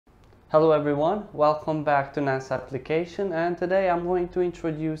Hello everyone, welcome back to NAS application, and today I'm going to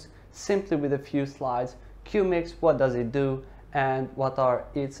introduce simply with a few slides Qmiix, what does it do and what are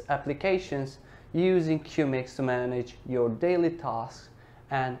its applications using Qmiix to manage your daily tasks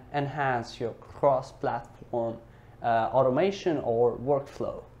and enhance your cross-platform automation or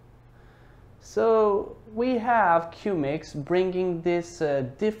workflow. So we have Qmiix bringing these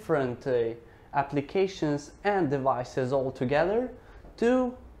different applications and devices all together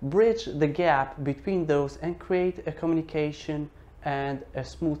to bridge the gap between those and create a communication and a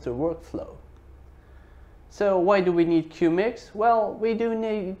smoother workflow. So why do we need Qmiix? Well, we do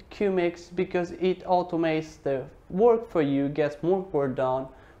need Qmiix because it automates the work for you, gets more work done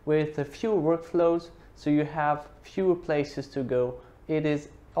with fewer workflows, so you have fewer places to go. It is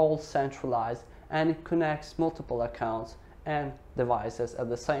all centralized and it connects multiple accounts and devices at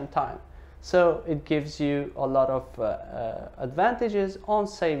the same time. So it gives you a lot of advantages on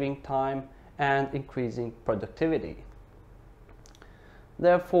saving time and increasing productivity.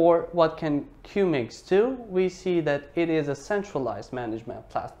 Therefore, what can Qmiix do? We see that it is a centralized management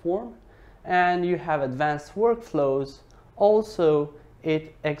platform and you have advanced workflows. Also,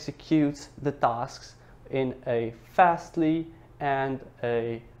 it executes the tasks in a fastly and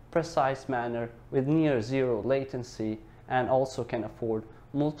a precise manner with near zero latency, and also can afford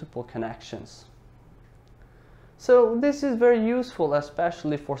multiple connections. So this is very useful,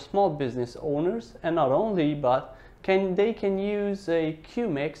 especially for small business owners, and not only, but they can use a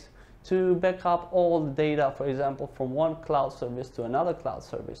Qmiix to back up all the data, for example, from one cloud service to another cloud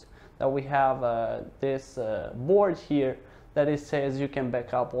service. Now we have this board here that it says you can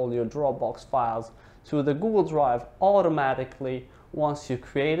back up all your Dropbox files to the Google Drive automatically once you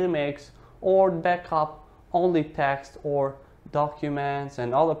create a Miix, or back up only text or documents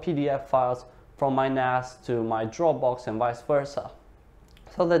and other PDF files from my NAS to my Dropbox and vice versa.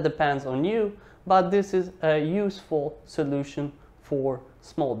 So that depends on you, but this is a useful solution for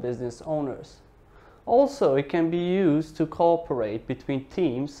small business owners. Also, it can be used to cooperate between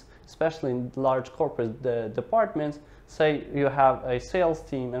teams, especially in large corporate departments. Say you have a sales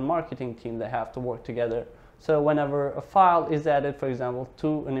team and marketing team that have to work together. So whenever a file is added, for example,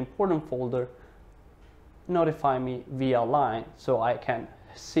 to an important folder, notify me via line so I can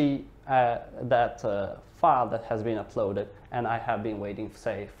see that file that has been uploaded, and I have been waiting,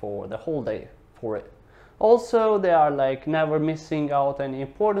 say, for the whole day for it. Also, they are like never missing out any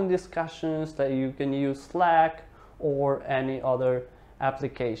important discussions that you can use Slack or any other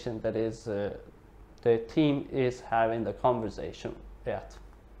application that is the team is having the conversation yet.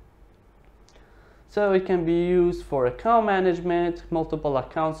 So it can be used for account management, multiple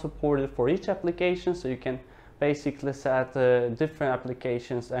accounts supported for each application, so you can basically set different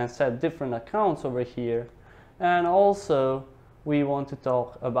applications and set different accounts over here. And also we want to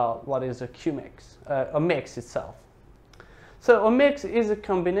talk about what is a Qmiix, a Miix itself. So a Miix is a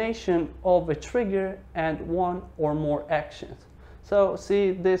combination of a trigger and one or more actions. So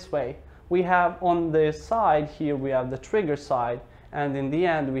see this way, we have on the side here we have the trigger side, and in the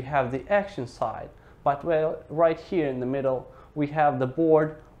end we have the action side. But well, right here in the middle we have the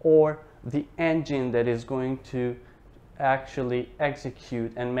board or the engine that is going to actually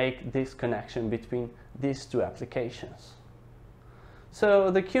execute and make this connection between these two applications.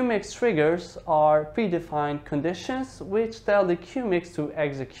 So the Qmiix triggers are predefined conditions which tell the Qmiix to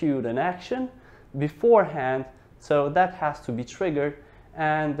execute an action beforehand, so that has to be triggered,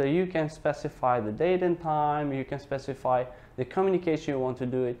 and you can specify the date and time, you can specify the communication you want to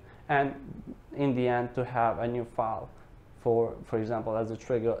do it, and in the end to have a new file. For example, as a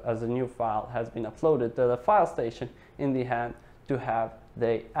trigger, as a new file has been uploaded to the file station, in the end to have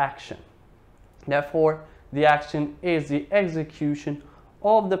the action. Therefore, the action is the execution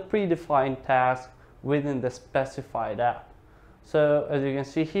of the predefined task within the specified app. So as you can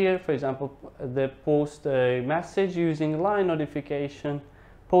see here, for example, they post a message using line notification,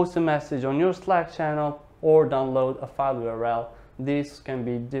 post a message on your Slack channel, or download a file URL. These can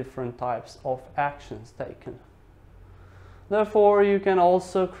be different types of actions taken. Therefore, you can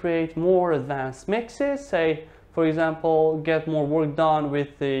also create more advanced Miixes, say, for example, get more work done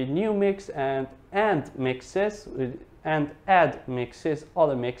with the new Miix and Miixes, and add Miixes,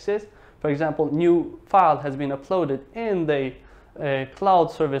 other Miixes. For example, new file has been uploaded in the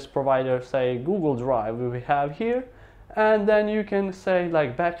cloud service provider, say Google Drive we have here, and then you can say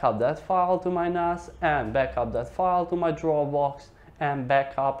like back up that file to my NAS, and back up that file to my Dropbox, and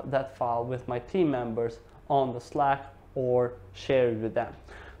back up that file with my team members on the Slack or share it with them.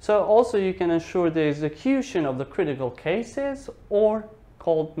 So also you can ensure the execution of the critical cases, or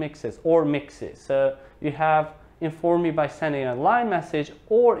called Miixes or Miixes. So you have inform me by sending a line message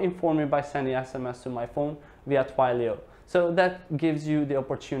or inform me by sending SMS to my phone via Twilio. So that gives you the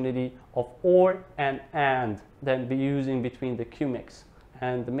opportunity of or and then be using between the Qmiix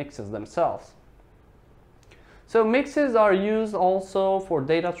and the Miixes themselves. So Miixes are used also for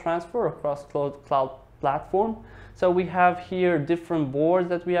data transfer across cloud platform. So we have here different boards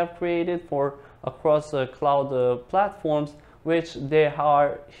that we have created for across cloud platforms, which there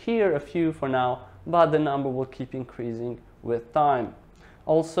are here a few for now, but the number will keep increasing with time.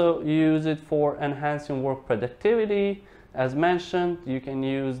 Also use it for enhancing work productivity. As mentioned, you can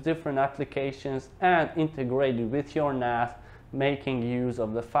use different applications and integrate it with your NAS, making use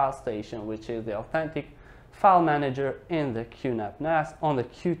of the file station, which is the authentic file manager in the QNAP NAS on the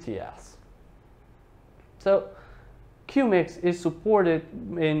QTS. So Qmiix is supported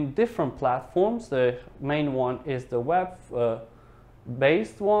in different platforms. The main one is the web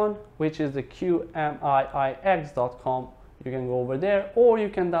based one, which is the Qmiix.com. You can go over there, or you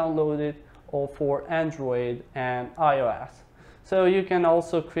can download it for Android and iOS. So you can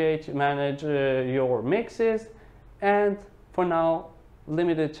also manage your Miixes, and for now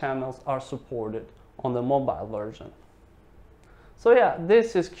limited channels are supported on the mobile version. So yeah,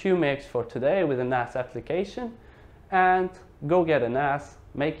 this is Qmiix for today with a NAS application, and go get a NAS,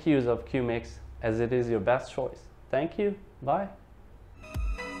 make use of Qmiix as it is your best choice. Thank you, bye.